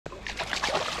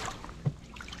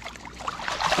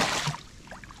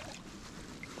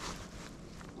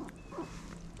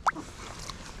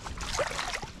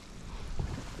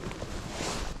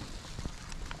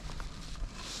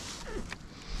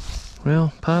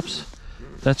Well, Pops,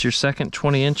 that's your second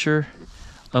 20-incher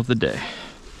of the day.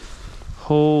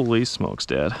 Holy smokes,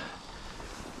 Dad.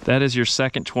 That is your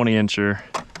second 20-incher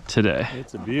today.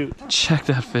 It's a beaut. Check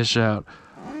that fish out.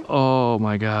 Oh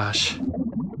my gosh.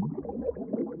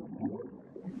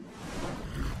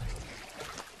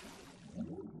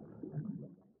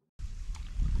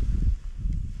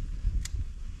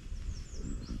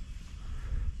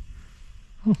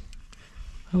 I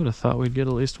would have thought we'd get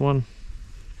at least one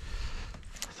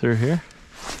through here.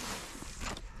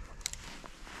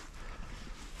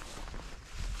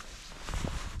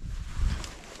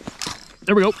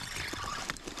 There we go.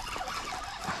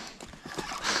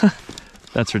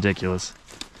 That's ridiculous.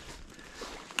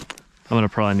 I'm gonna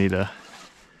probably need a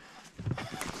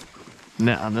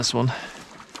net on this one.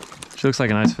 She looks like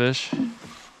a nice fish.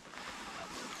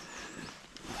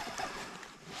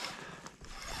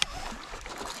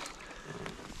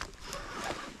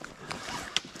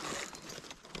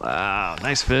 Wow,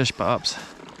 nice fish, Pops.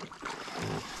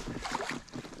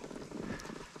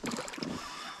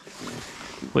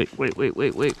 Wait.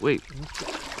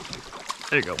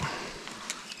 There you go.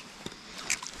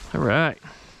 All right.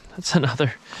 That's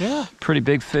another pretty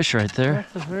big fish right there.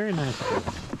 That's a very nice fish.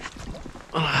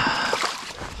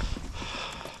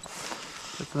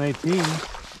 That's an 18.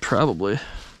 Probably.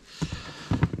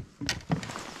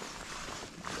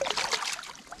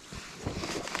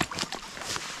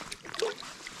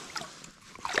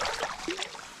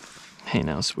 Hey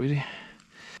now, sweetie.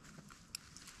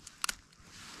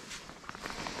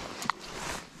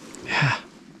 Yeah,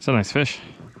 it's a nice fish.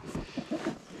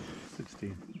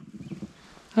 16.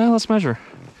 Let's measure.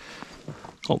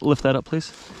 Oh, lift that up,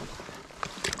 please.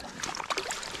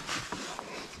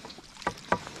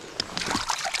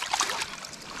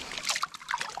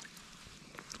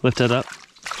 Lift it up.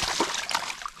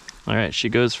 All right, she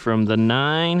goes from the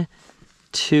 9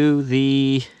 to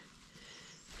the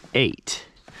 8.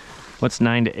 What's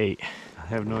 9 to 8? I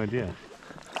have no idea.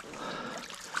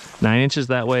 9 inches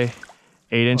that way,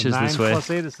 8 inches this way. 9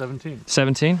 plus 8 is 17.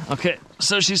 17? Okay,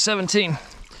 so she's 17.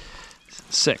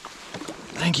 Sick.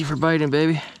 Thank you for biting,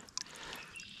 baby.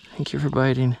 Thank you for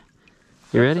biting.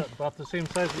 You ready? About the same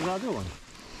size as the other one.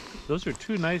 Those are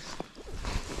two nice.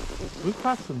 We've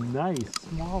caught some nice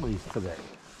smallies today.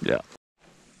 Yeah.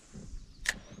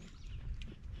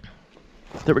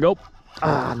 There we go.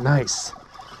 Ah, nice.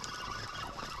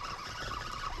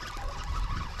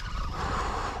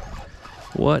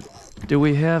 What do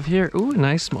we have here? Ooh, a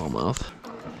nice smallmouth.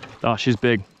 Oh, she's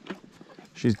big.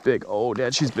 She's big. Oh,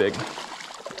 Dad, she's big.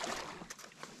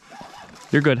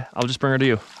 You're good. I'll just bring her to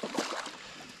you.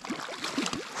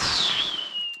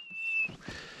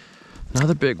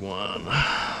 Another big one.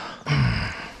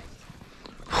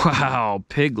 Wow,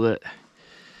 piglet.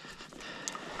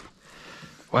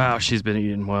 Wow, she's been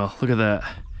eating well. Look at that.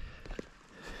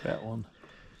 That one.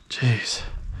 Jeez.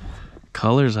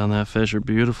 Colors on that fish are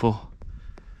beautiful.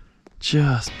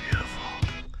 Just beautiful.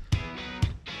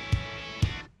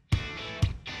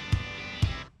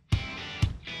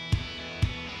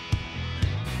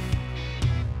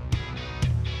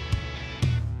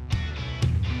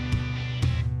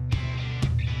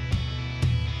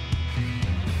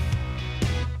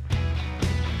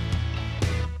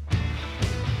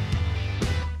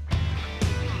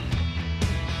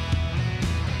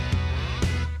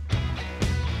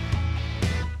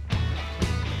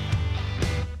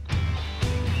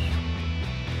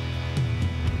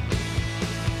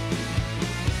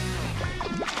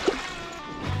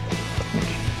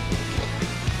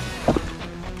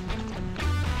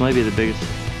 Might be the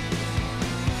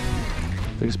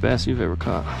biggest bass you've ever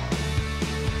caught.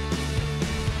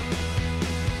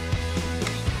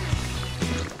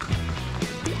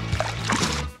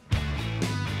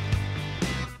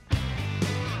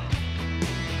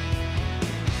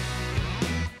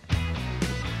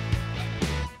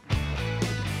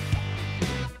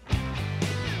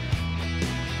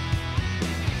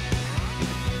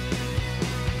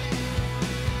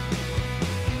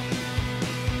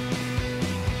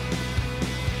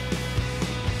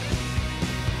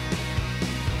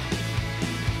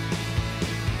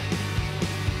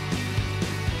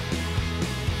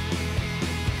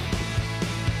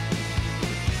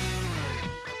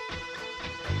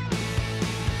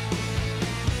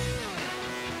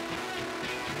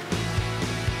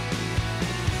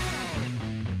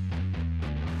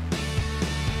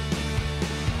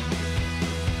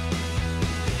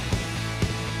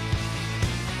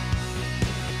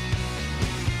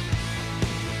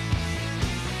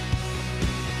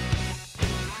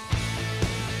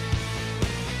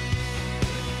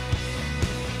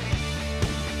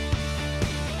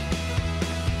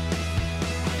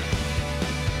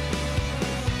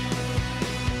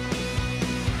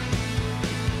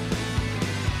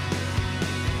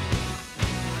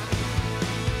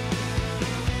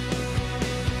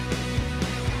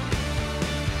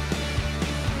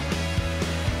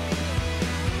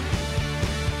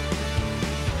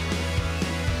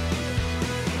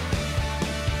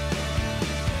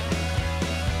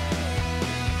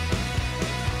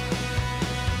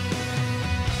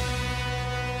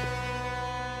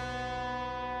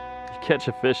 catch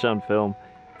a fish on film.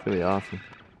 It's gonna be awesome.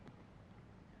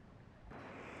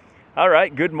 All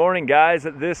right, good morning, guys.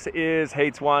 This is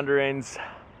Haight's Wanderings.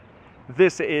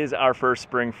 This is our first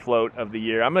spring float of the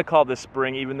year. I'm gonna call this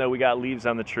spring, even though we got leaves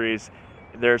on the trees.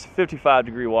 There's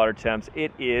 55-degree water temps.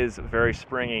 It is very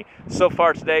springy. So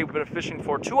far today, we've been fishing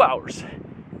for 2 hours,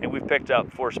 and we've picked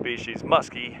up 4 species: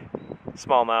 muskie,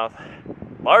 smallmouth,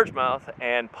 largemouth,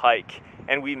 and pike.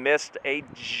 And we missed a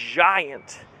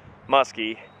giant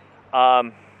muskie.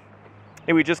 And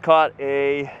we just caught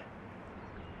it's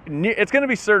going to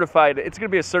be certified. It's going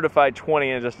to be a certified 20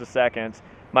 in just a second.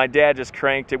 My dad just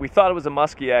cranked it. We thought it was a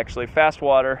muskie, actually. Fast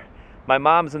water. My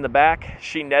mom's in the back.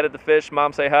 She netted the fish.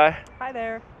 Mom, say hi. Hi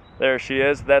there. There she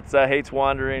is. That's Haight's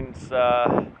Wanderings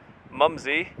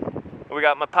Mumsy. We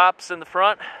got my pops in the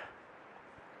front.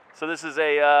 So this is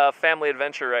a family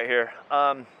adventure right here.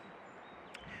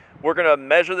 We're going to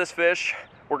measure this fish.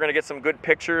 We're going to get some good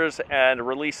pictures and a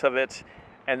release of it,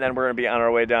 and then we're going to be on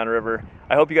our way downriver.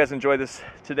 I hope you guys enjoy this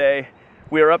today.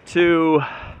 We are up to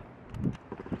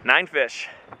 9 fish.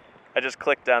 I just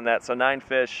clicked on that, so 9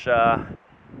 fish, and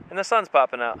the sun's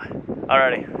popping out.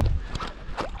 Alrighty.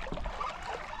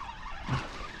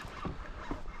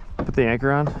 Put the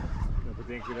anchor on. Put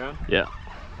the anchor down? Yeah.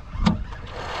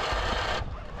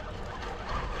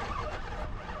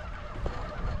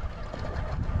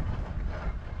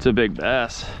 It's a big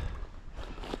bass.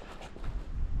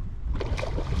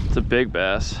 It's a big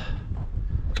bass.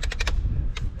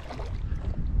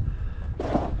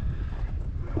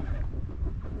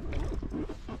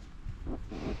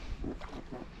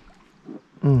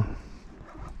 I was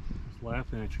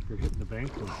laughing at you for hitting the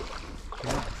bank.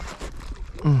 Yeah.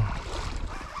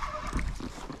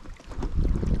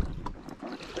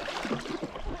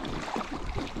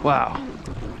 Wow.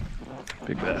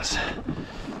 Big bass.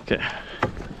 Okay.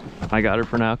 I got her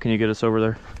for now. Can you get us over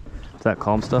there? Is that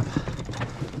calm stuff?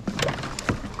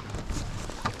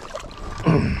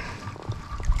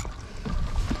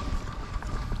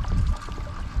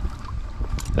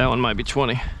 That one might be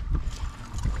 20.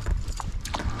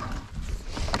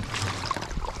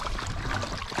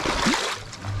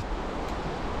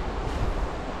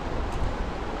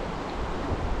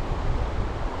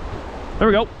 There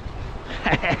we go.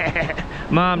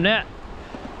 Mom net.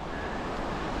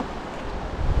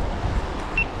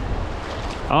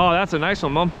 Oh, that's a nice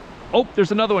one, Mom. Oh,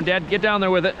 there's another one, Dad. Get down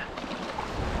there with it.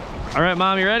 All right,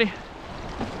 Mom, you ready?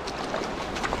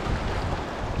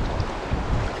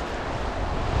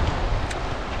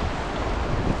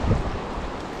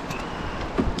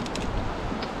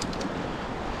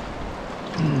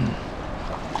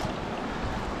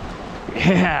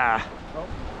 Yeah.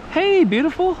 Hey,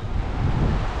 beautiful.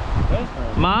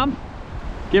 Mom,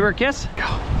 give her a kiss.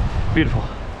 Go. Beautiful.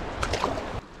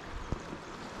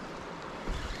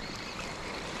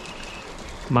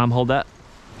 Mom, hold that.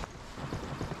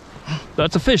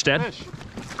 That's a fish, Dad. Fish.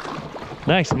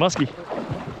 Nice, muskie.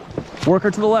 Work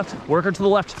her to the left. Work her to the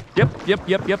left. Yep, yep,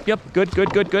 yep, yep, yep. Good, good,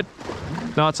 good, good.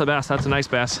 No, it's a bass. That's a nice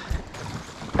bass.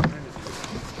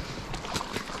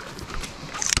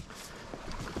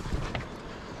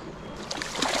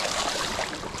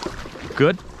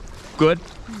 Good, good.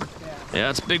 Yeah,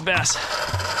 it's a big bass.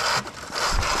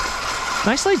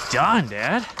 Nicely done,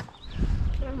 Dad.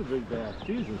 That was a big bass.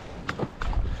 Jesus.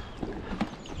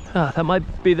 Ah, that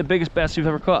might be the biggest bass you've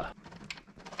ever caught.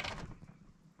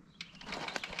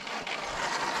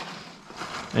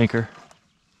 Anchor.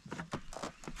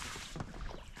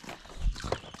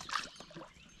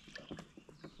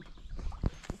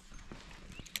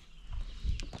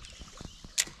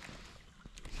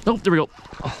 Oh, there we go.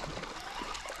 Oh.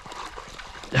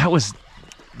 That was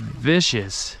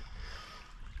vicious.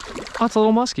 Oh, it's a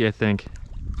little musky, I think.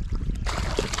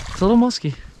 It's a little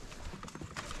musky.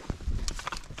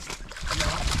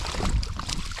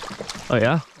 Oh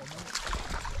yeah?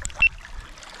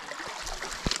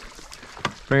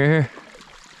 Bring her here.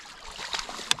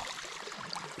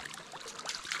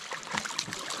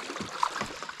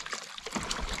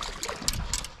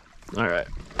 All right.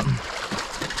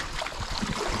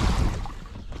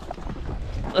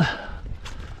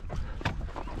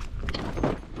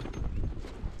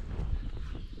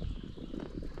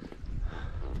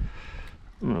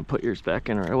 I'm gonna put yours back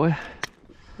in right away.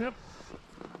 Yep.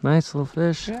 Nice little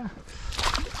fish. Yeah.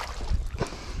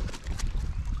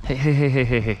 Hey, hey, hey, hey,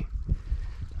 hey, hey.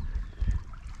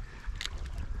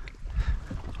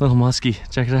 Little muskie,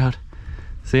 check it out.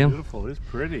 See him? Beautiful, it's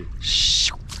pretty.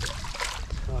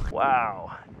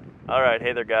 Wow. All right,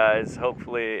 hey there guys.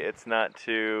 Hopefully it's not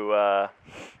too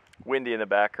windy in the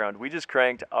background. We just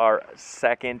cranked our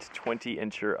second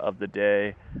 20-incher of the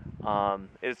day.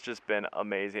 It's just been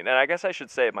amazing. And I guess I should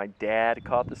say my dad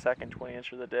caught the second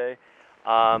 20-incher of the day.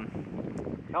 Tell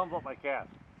him about my cast.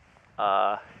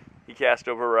 He cast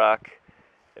over a rock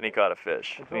and he caught a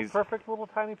fish. It's a perfect little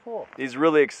tiny pool. He's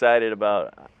really excited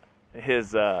about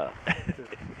his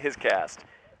his cast.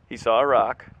 He saw a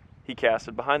rock, he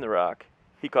casted behind the rock,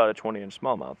 he caught a 20-inch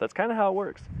smallmouth. That's kind of how it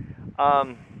works.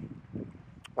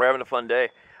 We're having a fun day.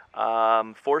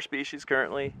 4 species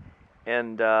currently,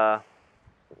 and no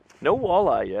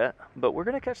walleye yet, but we're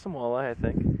gonna catch some walleye, I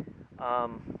think.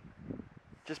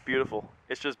 Just beautiful.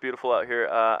 It's just beautiful out here.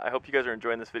 I hope you guys are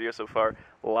enjoying this video so far.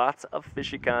 Lots of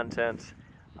fishy content.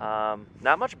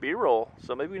 Not much B-roll,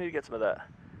 so maybe we need to get some of that.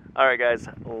 All right, guys,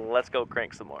 let's go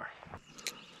crank some more.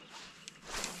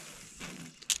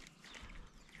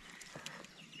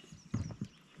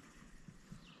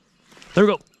 There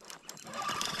we go.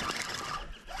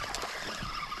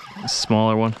 A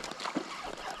smaller one.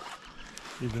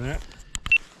 Even that?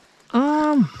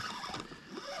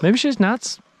 Maybe she's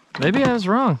nuts. Maybe I was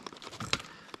wrong.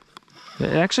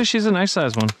 Actually, she's a nice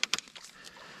size one.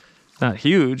 Not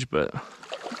huge, but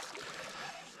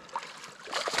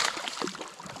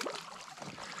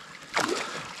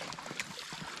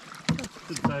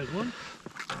Good size one.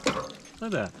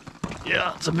 Look at that.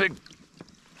 yeah, it's a big.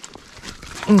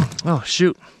 Oh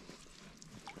shoot.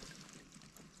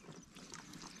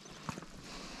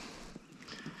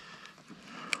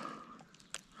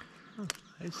 Oh,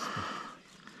 nice.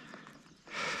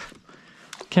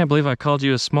 Can't believe I called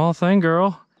you a small thing,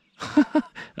 girl.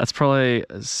 That's probably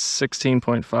a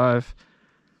 16.5.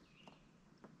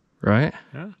 Right?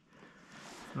 Yeah.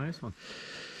 Nice one.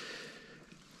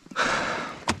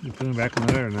 You put him back in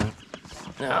there or not?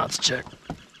 Now let's check.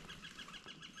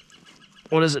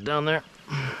 What is it down there?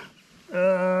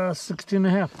 16 and a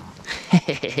half.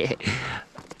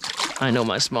 I know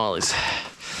my smallies.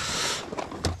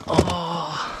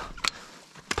 Oh,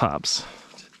 pops.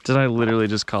 Did I literally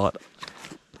just call it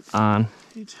on?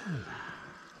 He did.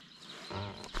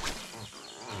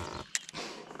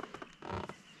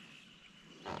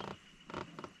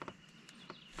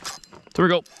 There we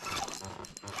go.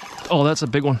 Oh, that's a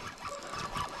big one.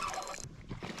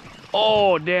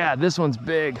 Oh, Dad, this one's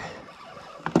big.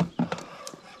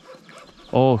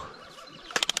 Oh,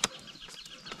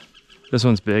 this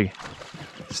one's big.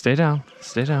 Stay down,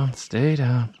 stay down, stay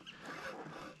down.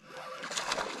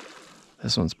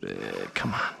 This one's big.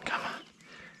 Come on, come on.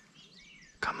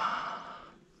 Come on.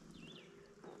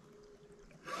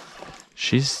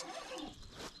 She's...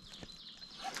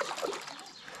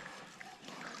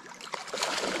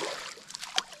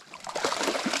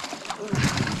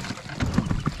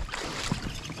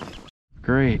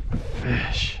 Great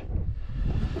fish.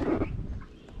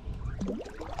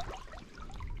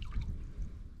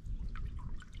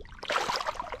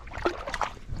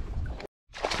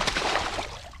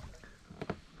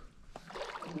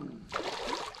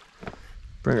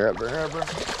 Bring her up, bring her up, bring her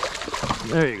up.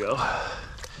 There you go.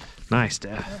 Nice,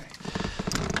 Dad.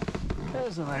 That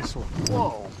is a nice one.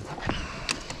 Whoa.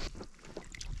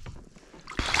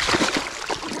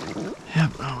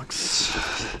 Yep, that looks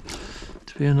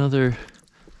to be another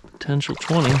potential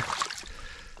 20.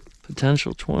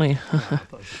 Potential 20.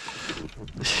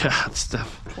 Yeah, it's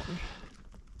definitely.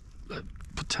 That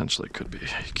potentially could be.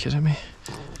 Are you kidding me?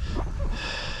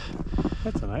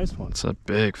 That's a nice one. It's a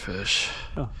big fish.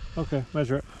 Oh, okay.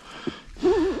 Measure it.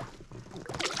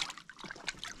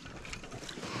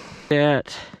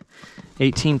 At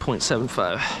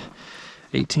 18.75.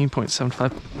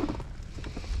 18.75.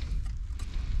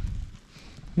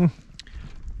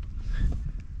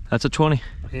 That's a 20.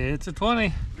 It's a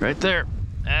 20. Right there.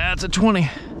 That's a 20.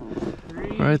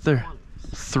 Right there.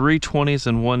 3 20s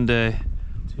in one day.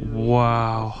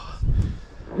 Wow.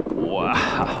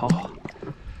 Wow.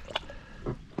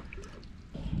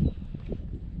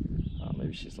 Oh,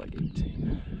 maybe she's like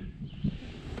 18.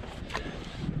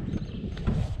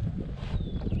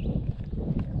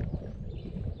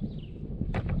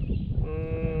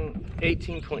 Mm,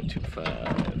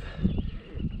 18.25.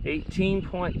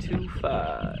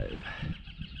 18.25.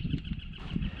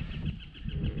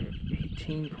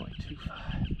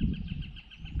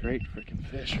 18.25. Great freaking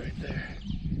fish right there.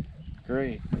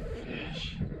 Great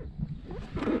fish.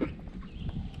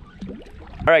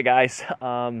 All right, guys.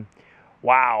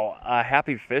 Wow.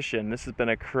 Happy fishing. This has been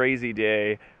a crazy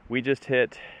day. We just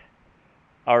hit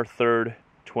our third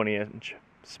 20-inch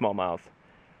smallmouth.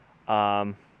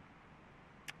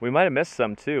 We might have missed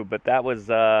some too, but that was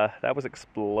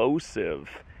explosive.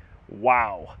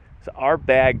 Wow. So our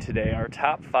bag today, our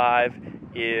top 5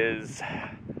 is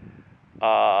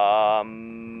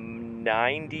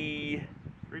 90...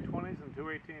 320s and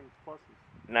 218 pluses.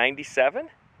 97?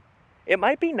 It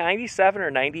might be 97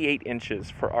 or 98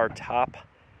 inches for our top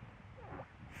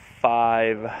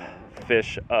 5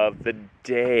 fish of the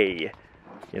day.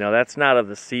 You know, that's not of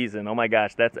the season. Oh my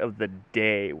gosh, that's of the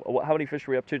day. How many fish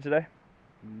are we up to today?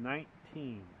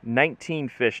 19. 19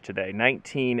 fish today.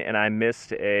 19, and I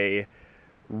missed a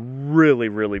really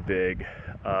big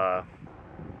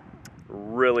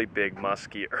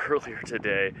muskie earlier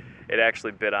today. It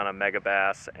actually bit on a mega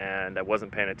bass, and I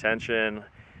wasn't paying attention,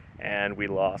 and we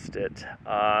lost it.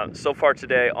 So far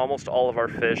today, almost all of our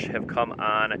fish have come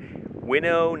on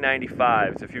Winnow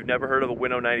 95s. If you've never heard of a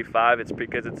Winnow 95, it's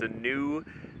because it's a new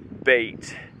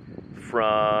bait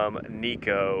from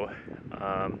Nico.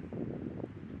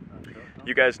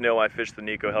 You guys know I fish the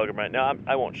Nico Hellgrammite. Now,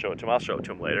 I won't show it to him. I'll show it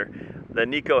to him later. The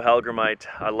Nico Hellgrammite,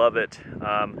 I love it.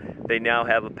 They now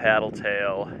have a paddle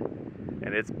tail,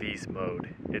 and it's beast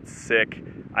mode. It's sick.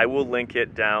 I will link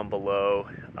it down below.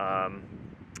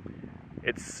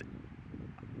 It's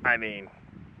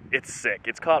sick.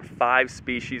 It's caught 5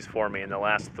 species for me in the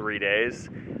last 3 days.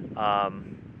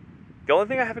 The only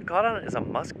thing I haven't caught on it is a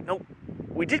muskie. Nope,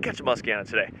 we did catch a muskie on it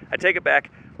today. I take it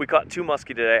back. We caught 2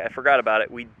 muskie today. I forgot about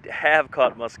it. We have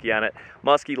caught muskie on it.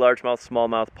 Muskie, largemouth,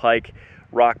 smallmouth, pike,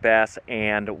 rock bass,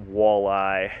 and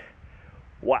walleye.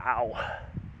 Wow.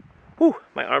 Whew,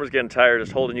 my arm's getting tired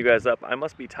just holding you guys up. I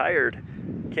must be tired.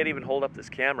 Can't even hold up this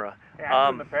camera. Yeah,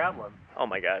 I'm doing the paddling. Oh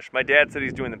my gosh. My dad said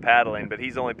he's doing the paddling, but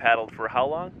he's only paddled for how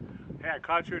long? Yeah, I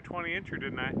caught you a 20-incher,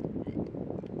 didn't I?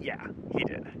 Yeah, he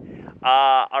did.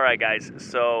 Alright guys,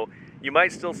 so you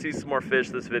might still see some more fish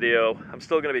this video. I'm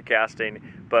still going to be casting,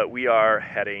 but we are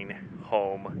heading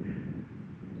home.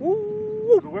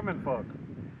 Woo! The women folk.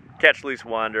 Catch, release,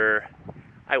 wander.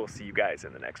 I will see you guys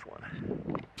in the next one.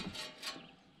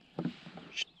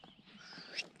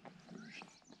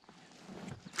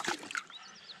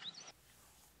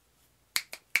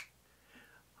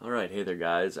 Alright, hey there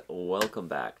guys. Welcome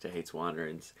back to Haight's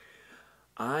Wanderings.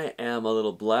 I am a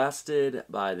little blasted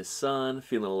by the sun,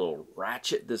 feeling a little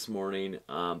ratchet this morning,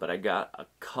 but I got a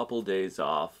couple days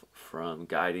off from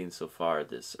guiding so far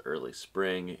this early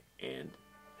spring, and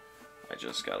I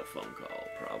just got a phone call,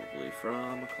 probably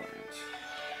from a client.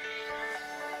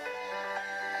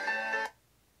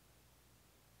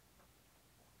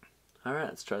 Alright,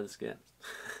 let's try this again.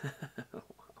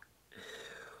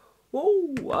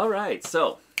 Whoa, alright,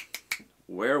 so,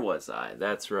 where was I?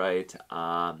 That's right,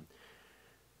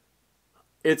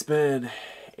 it's been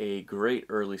a great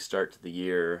early start to the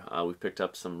year. We've picked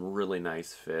up some really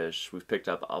nice fish. We've picked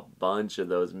up a bunch of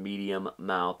those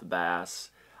medium-mouth bass.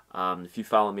 If you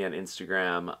follow me on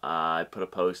Instagram, I put a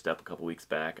post up a couple weeks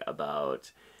back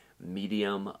about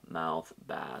medium-mouth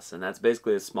bass. And that's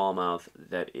basically a smallmouth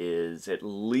that is at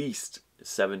least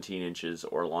 17 inches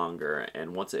or longer.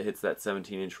 And once it hits that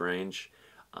 17-inch range,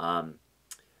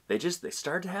 they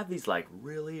start to have these like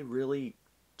really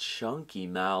chunky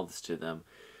mouths to them.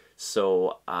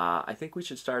 So I think we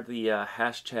should start the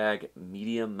hashtag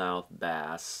medium-mouth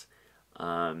bass.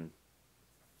 I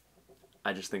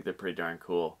just think they're pretty darn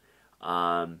cool.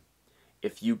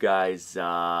 If you guys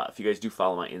do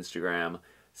follow my Instagram,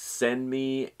 send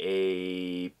me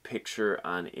a picture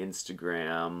on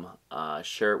Instagram,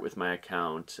 share it with my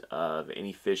account of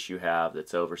any fish you have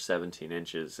that's over 17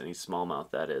 inches, any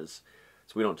smallmouth that is.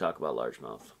 So we don't talk about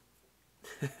largemouth.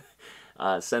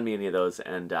 Send me any of those,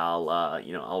 and I'll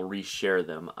I'll reshare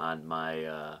them on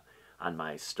my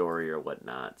story or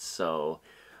whatnot. So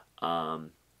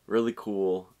really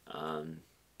cool.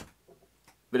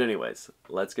 But anyways,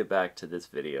 let's get back to this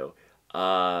video.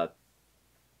 Smallmouth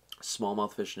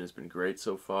fishing has been great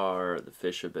so far. The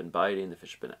fish have been biting. The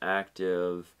fish have been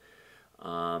active.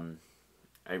 I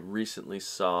recently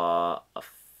saw a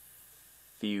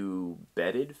few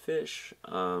bedded fish.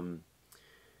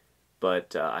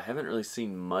 But I haven't really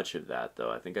seen much of that,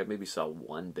 though. I think I maybe saw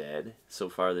 1 bed so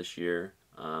far this year.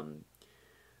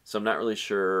 So I'm not really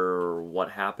sure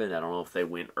what happened. I don't know if they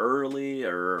went early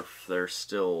or if they're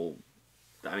still...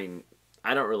 I mean,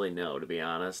 I don't really know, to be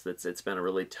honest. It's been a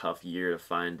really tough year to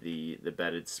find the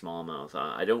bedded smallmouth.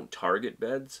 I don't target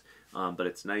beds, but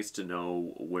it's nice to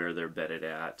know where they're bedded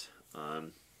at.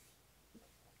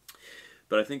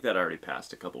 But I think that already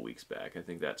passed a couple weeks back. I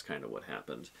think that's kind of what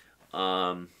happened.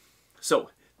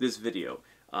 So, this video,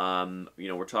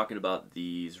 we're talking about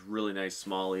these really nice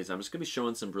smallies. I'm just going to be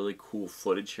showing some really cool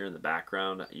footage here in the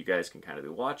background. You guys can kind of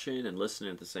be watching and listening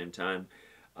at the same time.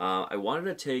 I wanted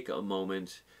to take a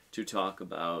moment to talk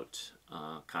about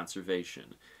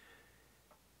conservation.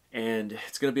 And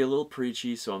it's going to be a little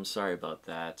preachy, so I'm sorry about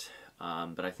that.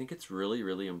 but I think it's really,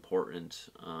 really important,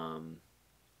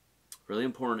 really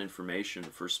important information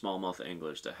for smallmouth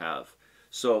anglers to have.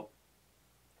 So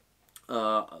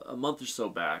a month or so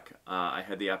back, I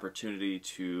had the opportunity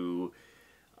to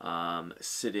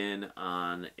sit in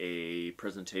on a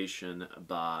presentation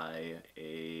by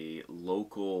a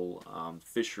local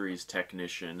fisheries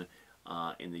technician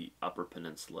in the Upper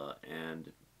Peninsula.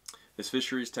 And this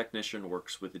fisheries technician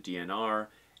works with the DNR,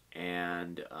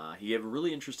 and he gave a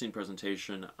really interesting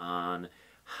presentation on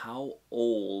how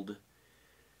old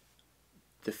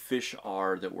the fish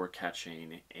are that we're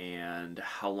catching and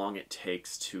how long it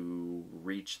takes to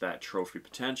reach that trophy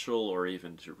potential, or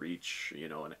even to reach, you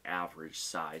know, an average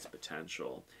size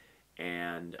potential.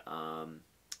 And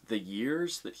the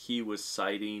years that he was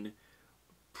citing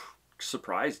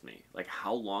surprised me, like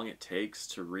how long it takes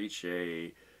to reach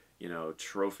a, you know,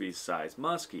 trophy size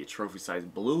muskie, a trophy size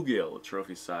bluegill, a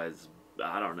trophy size,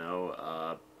 I don't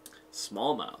know,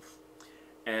 smallmouth.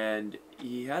 And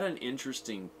he had an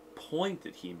interesting point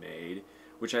that he made,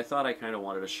 which I thought I kind of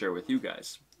wanted to share with you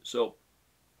guys. So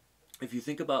if you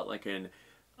think about like a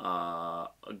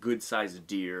good sized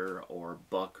deer or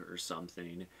buck or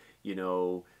something, you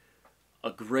know, a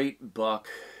great buck,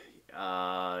 4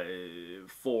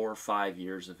 or 5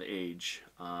 years of age,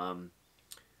 and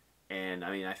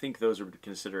I mean, I think those are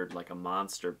considered like a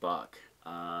monster buck,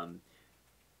 and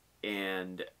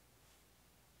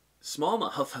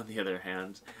smallmouth on the other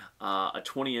hand, a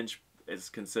 20-inch is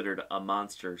considered a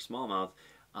monster smallmouth,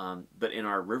 but in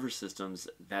our river systems,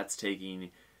 that's taking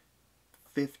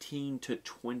 15 to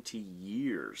 20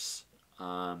 years.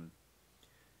 You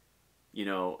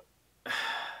know,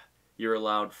 you're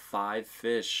allowed 5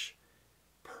 fish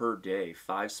per day,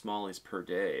 5 smallies per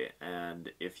day,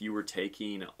 and if you were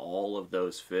taking all of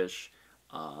those fish,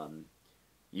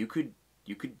 you could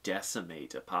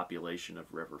decimate a population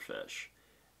of river fish.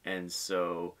 And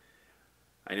so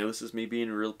I know this is me being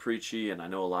real preachy, and I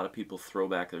know a lot of people throw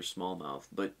back their smallmouth,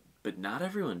 but not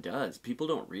everyone does. People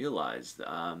don't realize.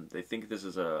 They think this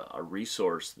is a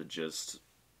resource that just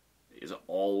is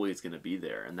always going to be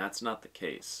there, and that's not the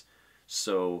case.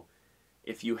 So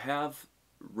if you have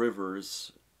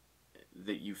rivers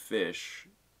that you fish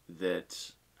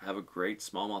that have a great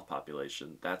smallmouth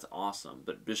population, that's awesome.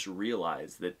 But just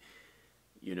realize that,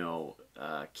 you know,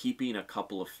 keeping a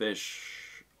couple of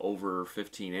fish over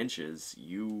 15 inches,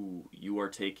 you are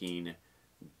taking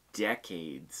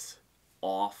decades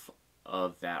off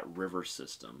of that river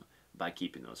system by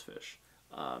keeping those fish.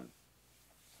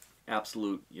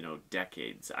 Absolute, you know,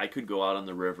 decades. I could go out on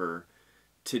the river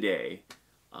today,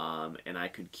 and I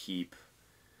could keep,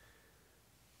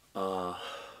 I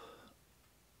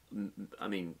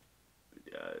mean,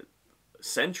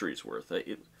 centuries worth.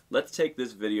 Let's take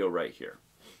this video right here.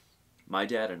 My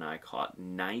dad and I caught a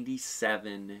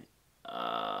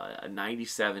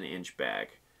 97-inch bag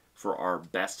for our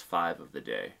best 5 of the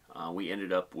day. We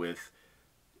ended up with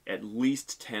at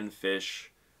least 10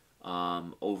 fish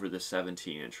over the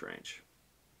 17-inch range.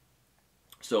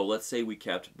 So let's say we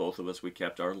kept, both of us, we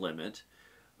kept our limit.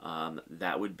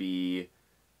 That would be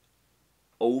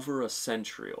over a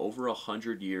century, over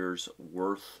 100 years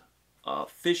worth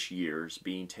of fish years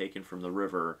being taken from the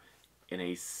river in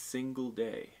a single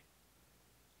day.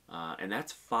 And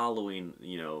that's following,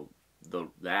 you know, the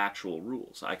actual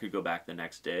rules. I could go back the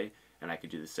next day and I could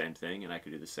do the same thing, and I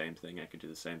could do the same thing, I could do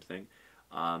the same thing.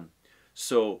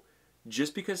 So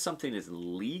just because something is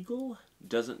legal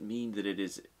doesn't mean that it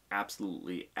is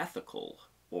absolutely ethical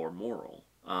or moral.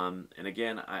 And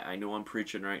again, I know I'm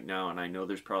preaching right now, and I know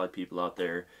there's probably people out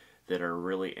there that are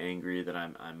really angry that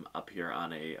I'm up here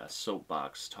on a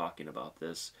soapbox talking about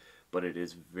this, but it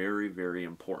is very, very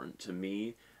important to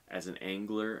me as an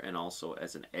angler and also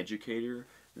as an educator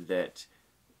that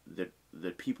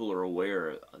people are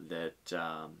aware that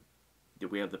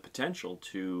that we have the potential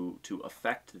to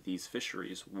affect these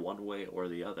fisheries one way or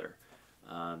the other.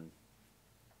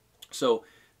 So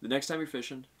the next time you're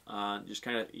fishing, just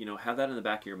kind of, you know, have that in the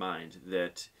back of your mind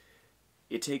that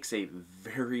it takes a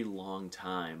very long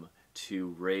time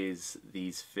to raise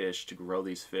these fish, to grow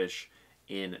these fish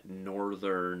in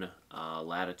northern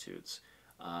latitudes.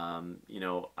 You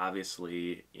know,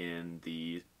 obviously in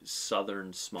the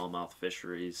southern smallmouth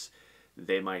fisheries,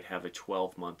 they might have a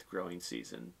 12-month growing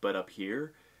season, but up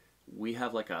here we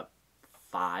have like a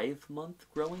 5-month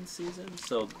growing season,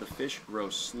 so the fish grow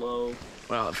slow.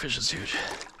 Wow, that fish is huge.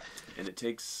 And it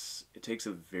takes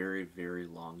a very, very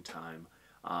long time.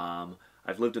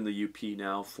 I've lived in the UP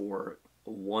now for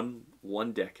one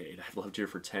decade. I've lived here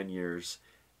for 10 years,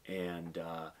 and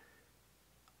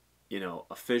you know,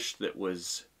 a fish that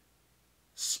was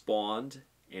spawned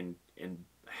and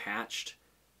hatched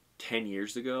 10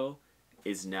 years ago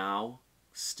is now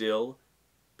still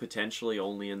potentially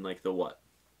only in like the what,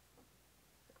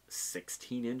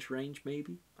 16-inch range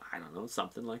maybe? I don't know,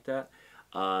 something like that.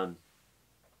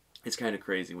 It's kind of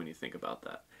crazy when you think about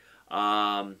that.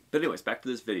 But anyways, back to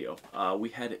this video. We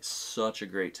had such a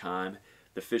great time.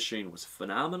 The fishing was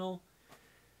phenomenal.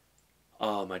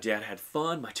 My dad had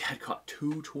fun. My dad caught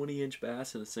 2 20-inch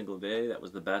bass in a single day. That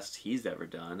was the best he's ever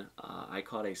done. I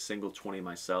caught a single 20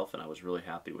 myself, and I was really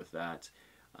happy with that.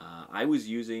 I was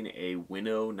using a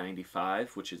Winnow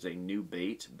 95, which is a new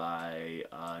bait by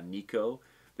Nico.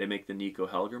 They make the Nico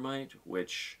Helgermite,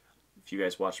 which, if you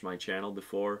guys watched my channel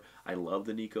before, I love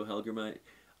the Nico Helgermite.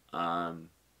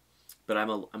 But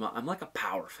I'm like a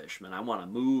power fisherman. I want to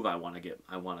move. I want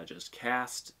to just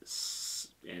cast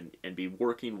and be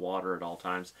working water at all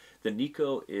times. The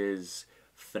Nico is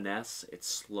finesse. It's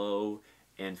slow,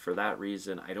 and for that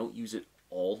reason, I don't use it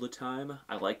all the time.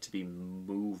 I like to be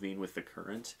moving with the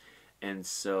current, and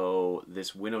so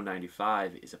this Winnow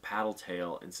 95 is a paddle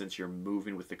tail, and since you're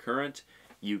moving with the current,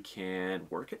 you can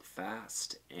work it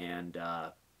fast, and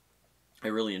I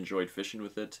really enjoyed fishing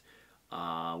with it.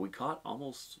 We caught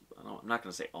almost, I'm not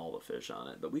going to say all the fish on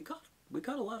it, but we caught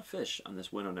a lot of fish on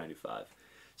this Winnow 95.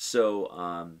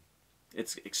 So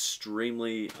it's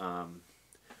extremely,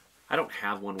 I don't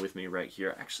have one with me right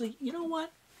here. Actually, you know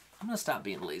what? I'm going to stop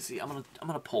being lazy. I'm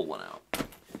gonna pull one out.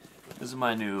 This is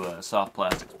my new soft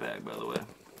plastics bag, by the way.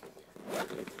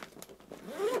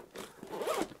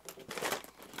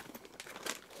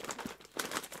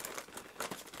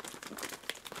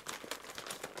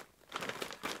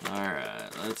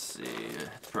 Alright, let's see.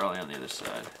 It's probably on the other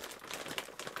side.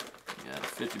 You got a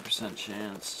 50%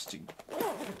 chance to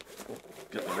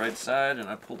get the right side, and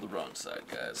I pulled the wrong side,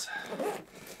 guys.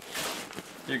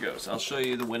 Here goes. I'll show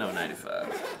you the Winnow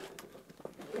 95.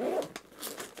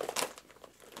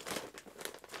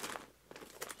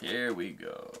 Here we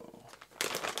go.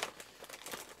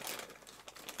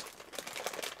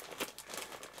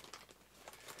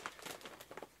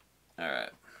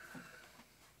 Alright.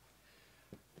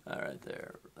 Alright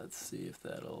there. Let's see if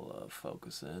that'll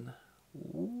focus in.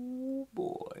 Ooh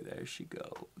boy, there she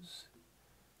goes.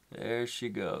 There she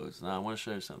goes. Now I want to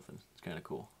show you something. It's kind of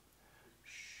cool.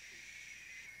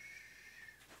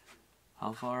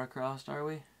 How far across are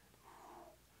we?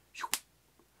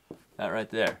 That right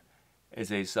there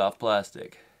is a soft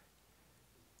plastic.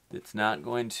 It's not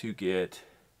going to get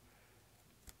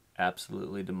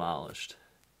absolutely demolished.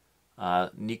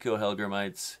 Nico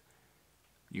Helgermites,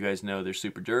 you guys know they're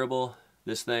super durable.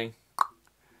 This thing,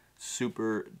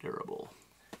 super durable.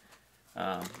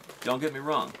 Don't get me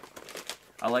wrong.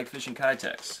 I like fishing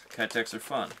Kitex. Kitex are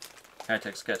fun.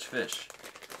 Kitex catch fish.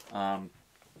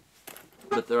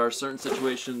 But there are certain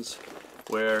situations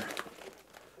where,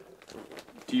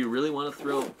 do you really want to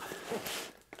throw,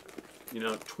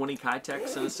 20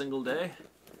 Kitex in a single day?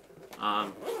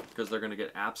 Because they're going to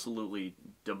get absolutely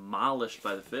demolished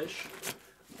by the fish.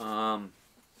 Or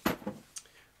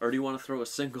do you want to throw a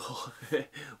single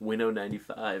Winnow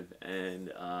 95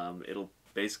 and it'll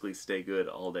basically stay good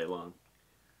all day long?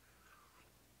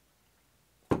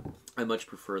 I much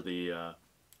prefer the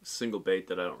single bait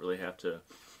that I don't really have to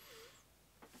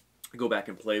go back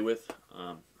and play with.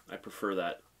 I prefer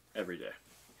that every day.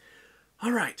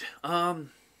 All right,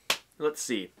 let's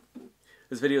see.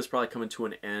 This video is probably coming to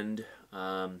an end.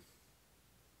 My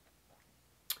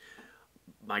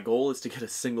goal is to get a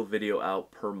single video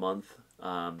out per month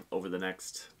over the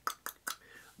next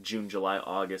June, July,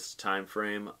 August time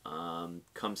frame.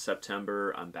 Come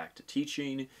September, I'm back to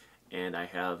teaching, and I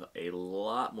have a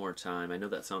lot more time. I know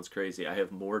that sounds crazy. I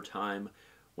have more time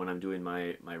when I'm doing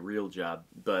my real job,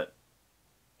 but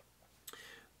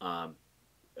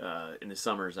in the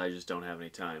summers I just don't have any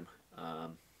time,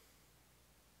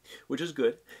 which is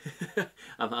good.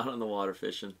 I'm out on the water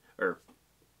fishing, or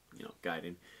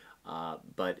guiding,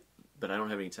 but I don't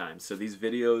have any time. So these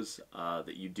videos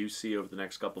that you do see over the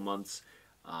next couple months,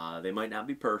 they might not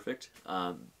be perfect,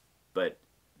 but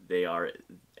they are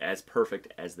as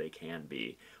perfect as they can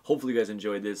be. Hopefully you guys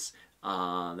enjoyed this.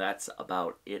 That's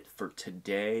about it for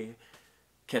today.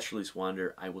 Catch, Release,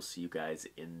 Wander. I will see you guys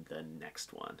in the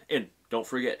next one. And don't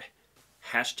forget,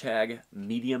 hashtag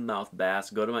Mediummouth Bass.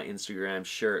 Go to my Instagram,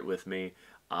 share it with me.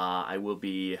 I will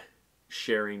be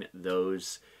sharing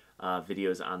those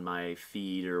videos on my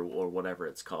feed or whatever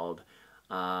it's called.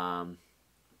 All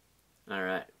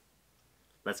right,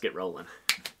 let's get rolling.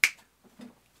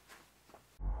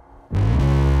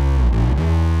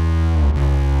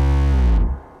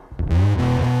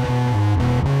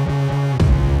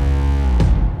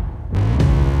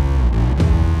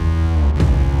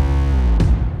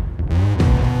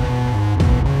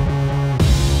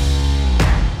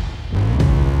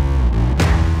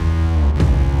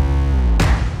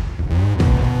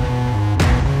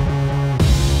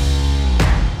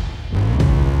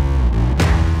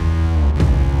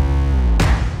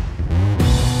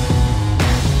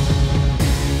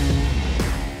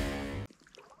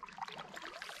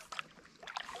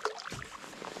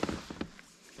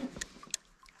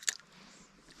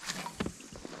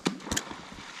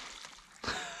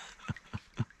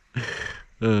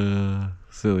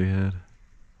 Silly head.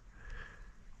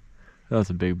 That's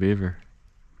a big beaver.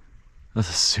 That's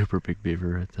a super big beaver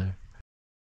right there.